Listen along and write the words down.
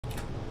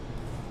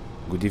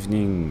Good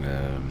evening,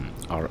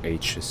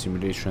 RH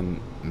simulation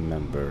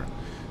member.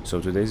 So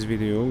today's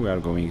video we are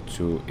going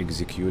to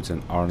execute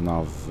an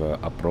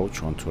RNAV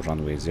approach onto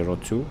runway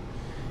 02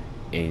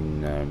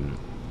 in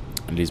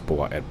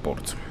Lisboa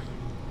airport.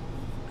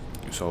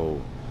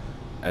 So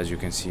as you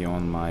can see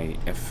on my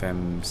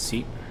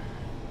FMC,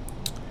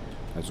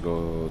 let's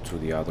go to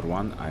the other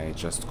one. I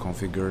just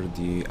configured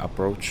the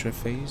approach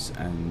phase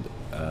and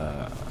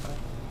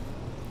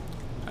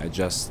I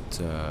just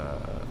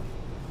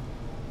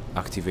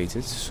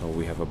activated, so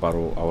we have our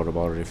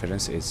baro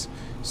reference is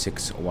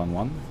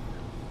 611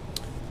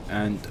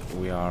 and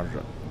we are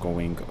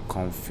going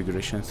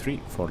configuration 3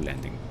 for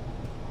landing.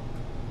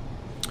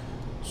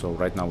 So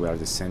right now we are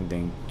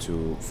descending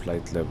to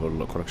flight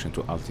level, correction,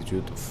 to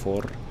altitude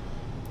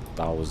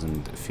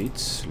 4,000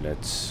 feet.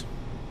 Let's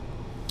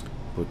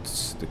put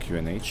the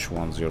QNH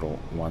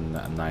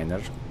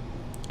 1019er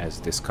as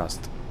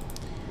discussed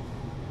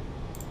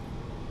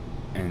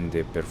in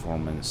the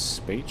performance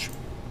page,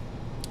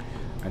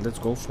 and let's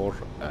go for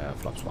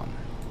flaps 1.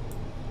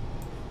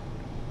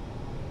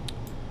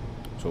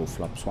 So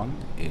flaps 1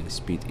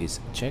 speed is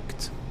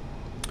checked,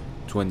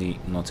 20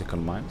 nautical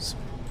miles.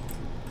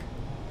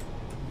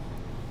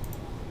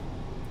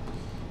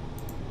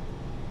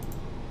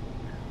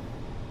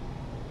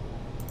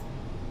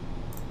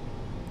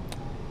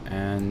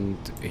 And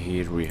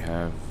here we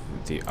have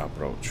the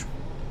approach.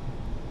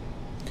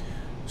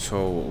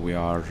 So we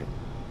are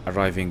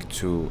arriving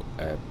to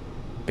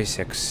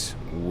P6,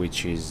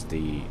 which is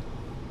the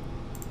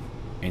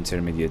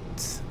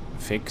intermediate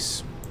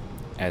fix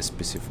as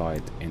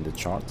specified in the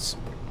charts,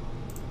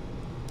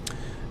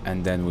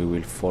 and then we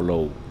will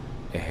follow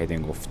a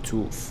heading of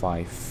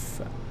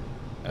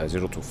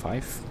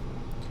 25025.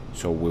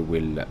 So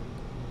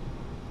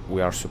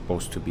we are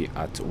supposed to be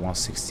at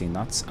 160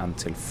 knots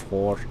until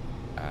 4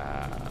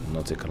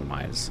 nautical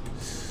miles.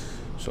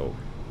 So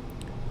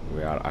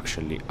we are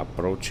actually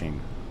approaching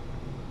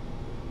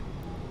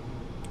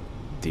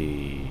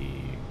the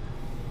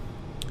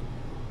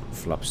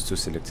flaps 2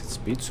 selected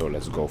speed. So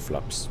let's go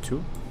flaps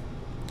 2,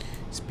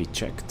 speed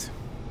checked,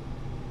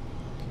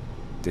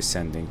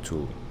 descending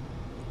to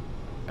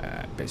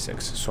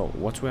P6. So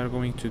what we are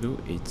going to do,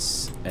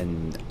 it's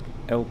an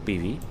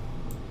LPV,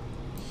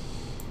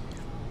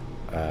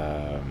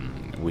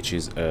 which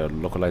is a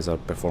localizer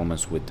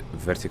performance with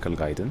vertical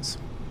guidance.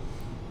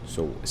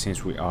 So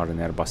since we are an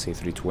Airbus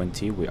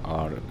A320, we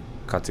are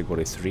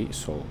category 3,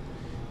 so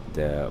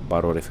the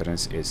baro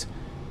reference is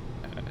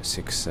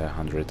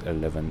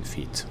 611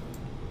 feet.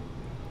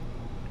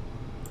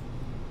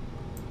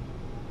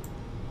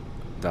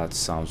 That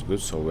sounds good.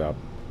 So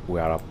we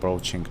are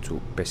approaching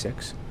to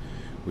P6.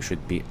 We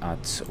should be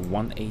at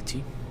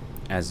 180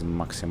 as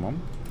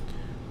maximum.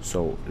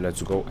 So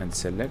let's go and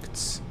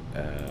select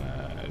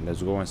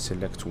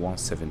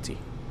 170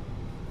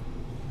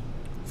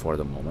 for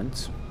the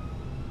moment.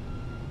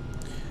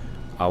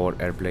 Our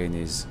airplane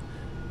is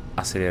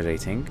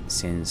accelerating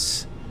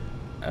since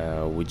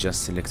we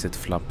just selected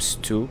flaps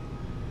 2,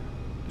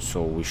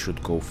 so we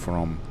should go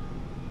from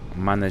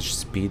manage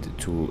speed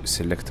to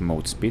select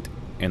mode speed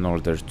in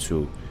order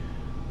to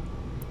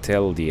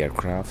tell the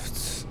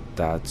aircraft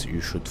that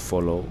you should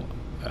follow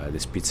the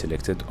speed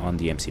selected on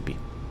the MCP.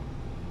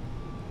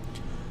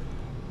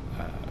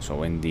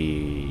 So in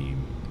the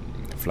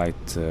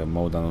flight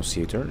mode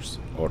annunciators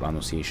or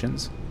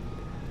annunciations,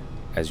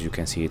 as you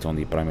can see it on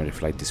the primary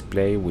flight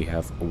display, we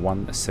have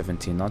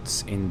 170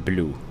 knots in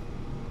blue.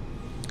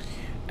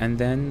 And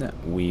then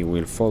we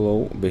will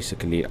follow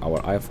basically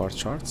our IFR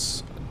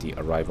charts, the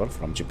arrival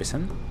from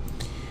Jeppesen,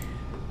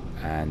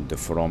 and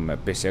from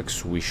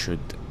P6 we should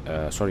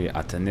at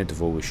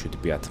NIDVO we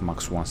should be at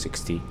max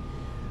 160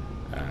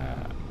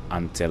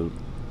 until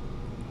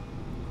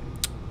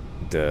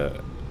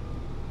the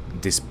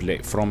display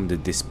from the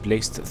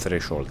displaced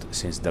threshold.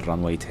 Since the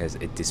runway it has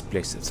a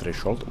displaced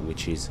threshold,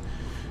 which is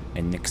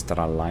an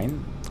extra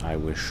line I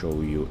will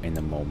show you in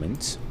a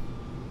moment.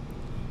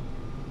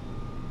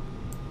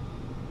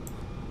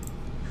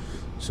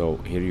 So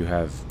here you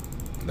have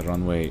the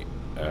runway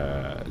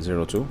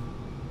 02.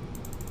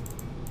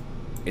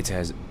 It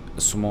has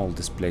a small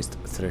displaced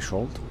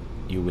threshold,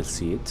 you will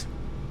see it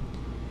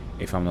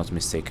if I'm not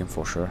mistaken,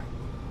 for sure.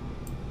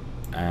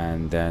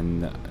 And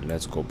then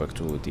let's go back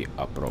to the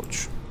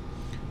approach.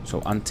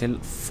 So until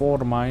 4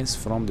 miles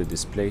from the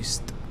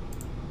displaced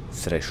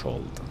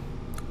threshold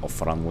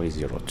of runway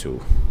 02. So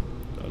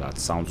that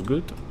sounds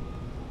good.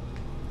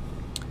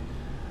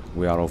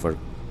 We are over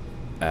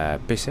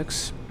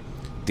P6,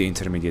 the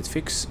intermediate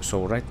fix.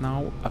 So right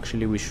now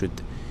actually we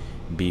should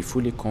be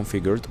fully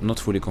configured, not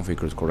fully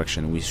configured,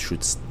 correction, we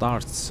should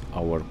start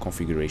our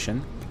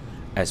configuration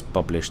as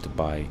published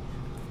by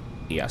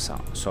EASA.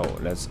 So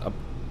let's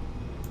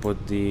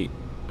put the,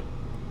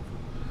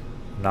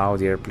 now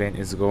the airplane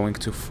is going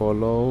to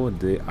follow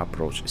the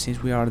approach.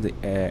 Since we are the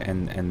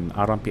an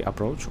RMP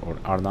approach, or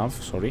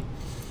RNAV, sorry,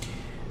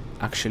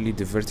 actually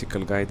the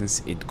vertical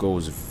guidance, it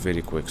goes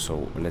very quick.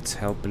 So let's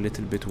help a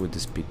little bit with the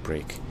speed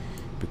brake,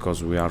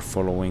 because we are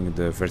following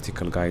the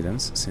vertical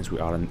guidance since we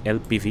are an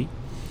LPV.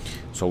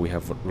 So we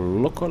have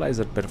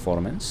localizer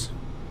performance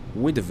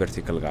with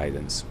vertical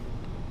guidance.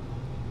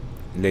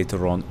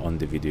 Later on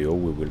the video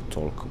we will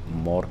talk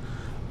more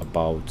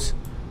about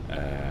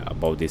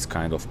this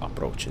kind of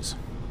approaches.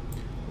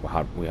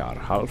 We are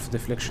half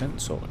deflection,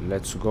 so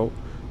let's go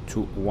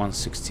to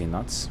 160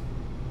 knots.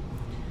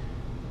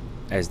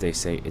 As they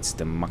say, it's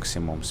the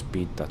maximum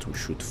speed that we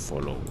should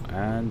follow,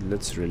 and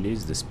let's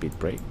release the speed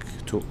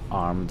brake to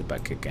armed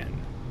back again.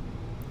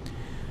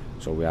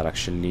 So we are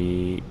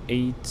actually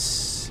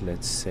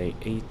let's say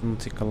 8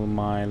 nautical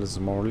miles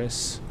more or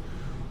less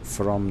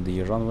from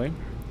the runway.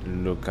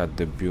 Look at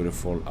the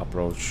beautiful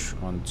approach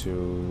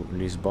onto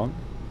Lisbon,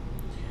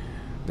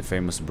 the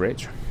famous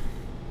bridge.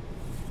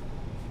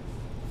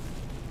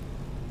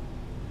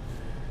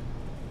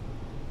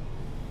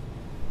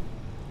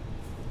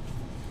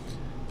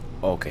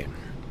 Okay,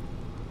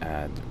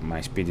 and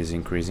my speed is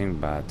increasing,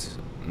 but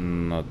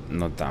not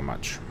that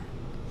much.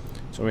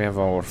 So we have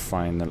our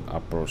final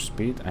approach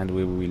speed, and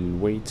we will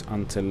wait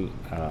until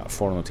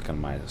 4 nautical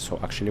miles. So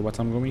actually what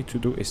I'm going to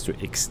do is to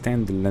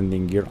extend the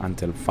landing gear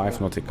until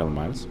 5 nautical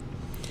miles.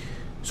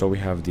 So we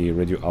have the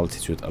radio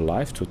altitude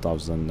alive,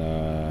 2000,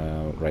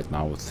 right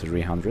now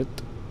 300,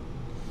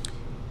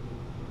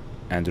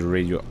 and the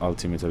radio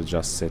altimeter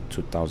just set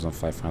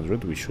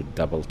 2500. We should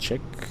double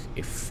check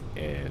if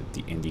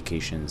the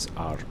indications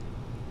are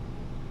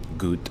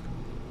good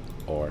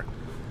or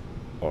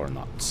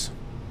not.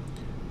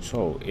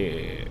 So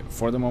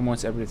for the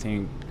moment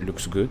everything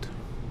looks good.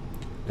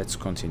 Let's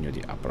continue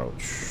the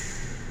approach.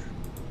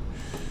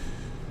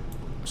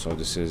 So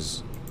this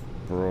is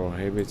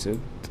prohibited.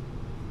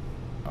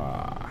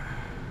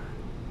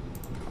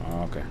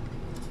 Okay,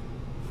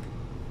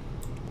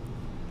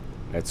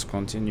 let's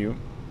continue.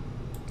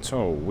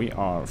 So we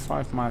are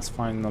 5 miles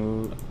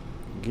final,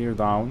 gear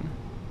down.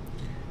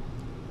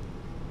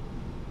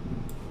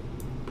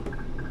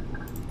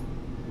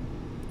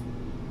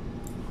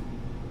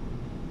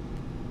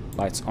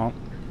 Lights on.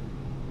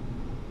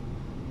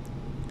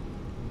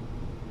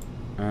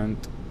 And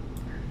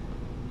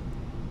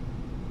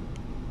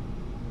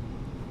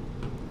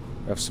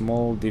we have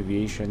small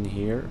deviation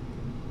here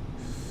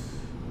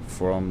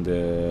from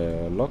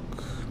the lock.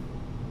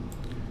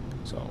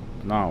 So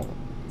now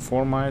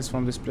 4 miles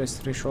from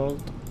displaced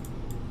threshold,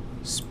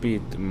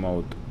 speed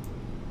mode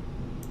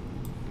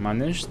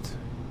managed,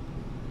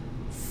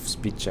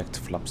 speed checked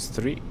flaps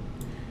 3,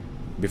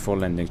 before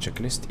landing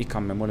checklist,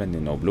 ICAM memo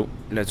landing no blue.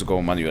 Let's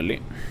go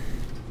manually.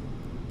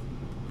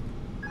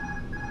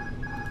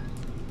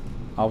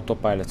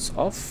 Autopilot's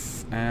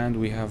off, and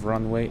we have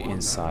runway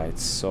in sight.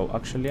 So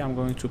actually I'm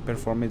going to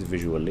perform it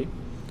visually.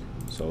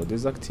 So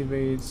this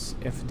activates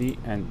FD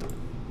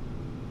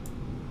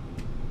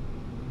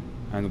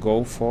and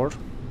go for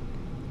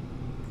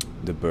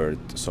the bird.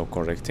 So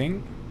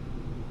correcting.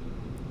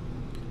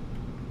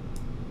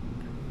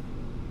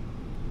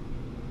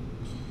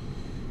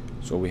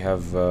 So we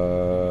have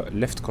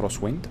left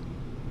crosswind.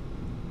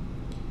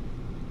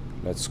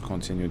 Let's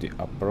continue the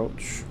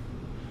approach.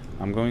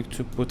 I'm going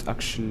to put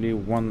actually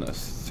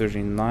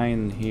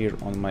 139 here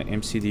on my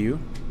MCDU.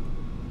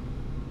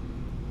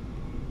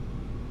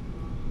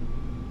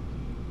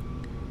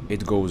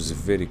 It goes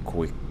very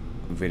quick,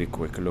 very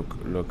quick.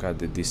 Look at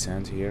the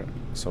descent here.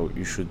 So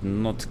you should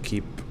not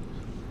keep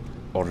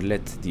or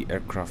let the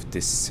aircraft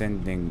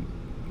descending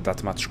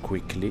that much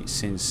quickly,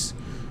 since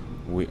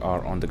we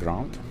are on the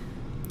ground,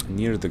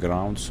 near the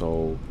ground.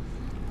 So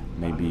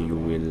maybe you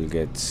will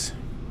get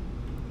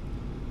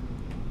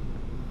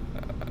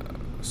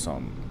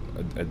some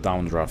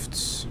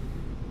downdrafts.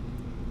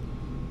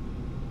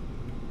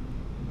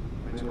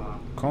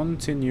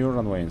 Continue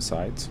runway in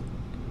sight.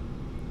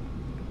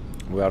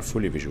 We are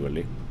fully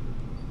visually.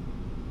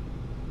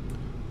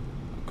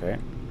 Okay,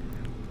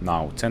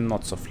 now 10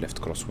 knots of left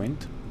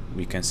crosswind.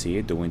 We can see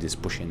it, the wind is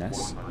pushing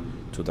us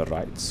to the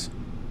right.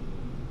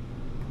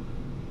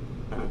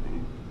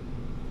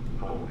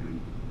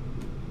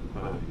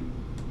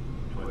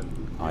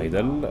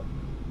 Idle,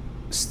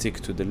 stick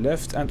to the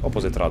left and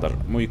opposite rudder,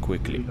 muy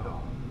quickly,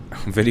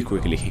 very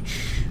quickly.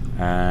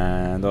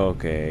 And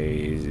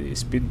okay,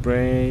 speed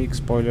brake,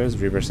 spoilers,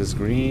 reverses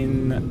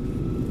green,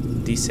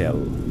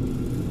 decel.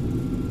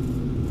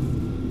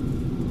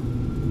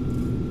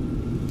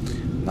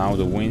 Now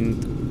the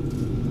wind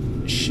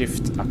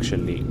shift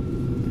actually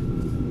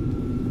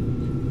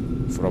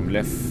from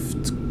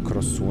left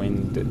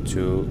crosswind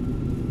to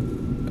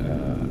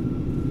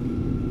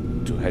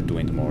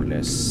headwind, more or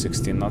less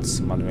 16 knots,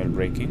 manual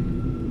braking.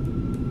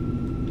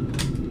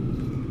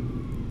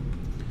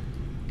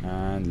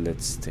 And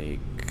let's take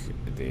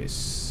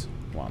this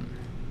one.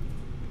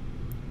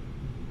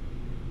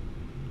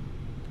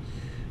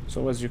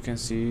 So as you can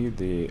see,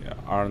 the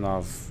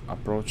RNAV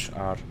approach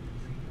are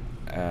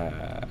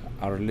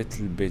a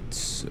little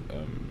bit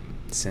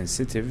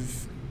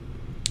sensitive,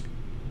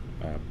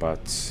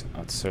 but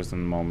at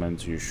certain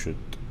moment you should.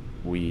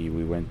 We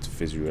went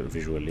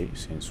visually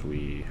since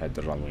we had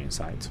the runway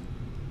inside.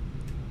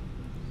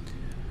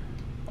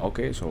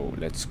 Okay, so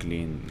let's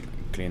clean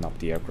up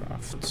the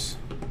aircraft.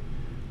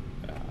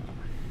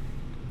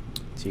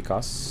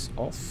 TCAS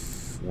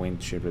off,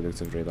 wind shear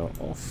predictive radar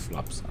off,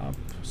 flaps up,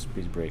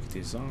 speed brake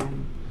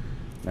disarm,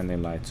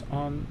 landing lights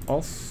on,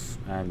 off,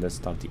 and let's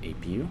start the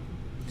APU.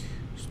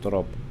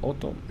 Strop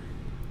auto,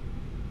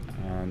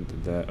 and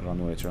the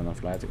runway turn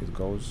off light, it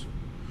goes,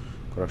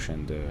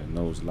 correction, the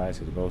nose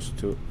light, it goes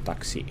to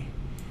taxi,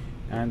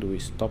 and we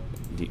stop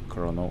the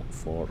chrono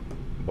for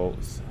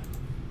both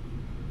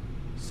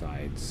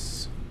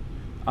sides.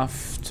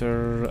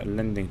 After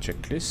landing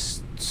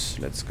checklist,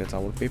 let's get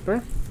our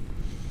paper.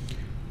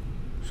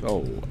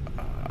 So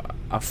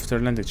after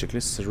landing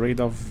checklist,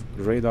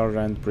 radar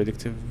and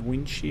predictive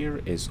wind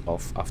shear is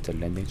off after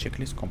landing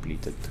checklist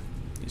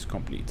is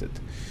completed.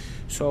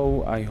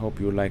 So I hope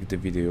you liked the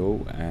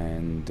video,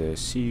 and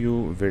see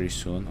you very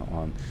soon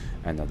on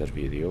another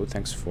video.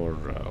 Thanks for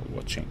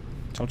watching.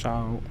 Ciao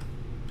ciao.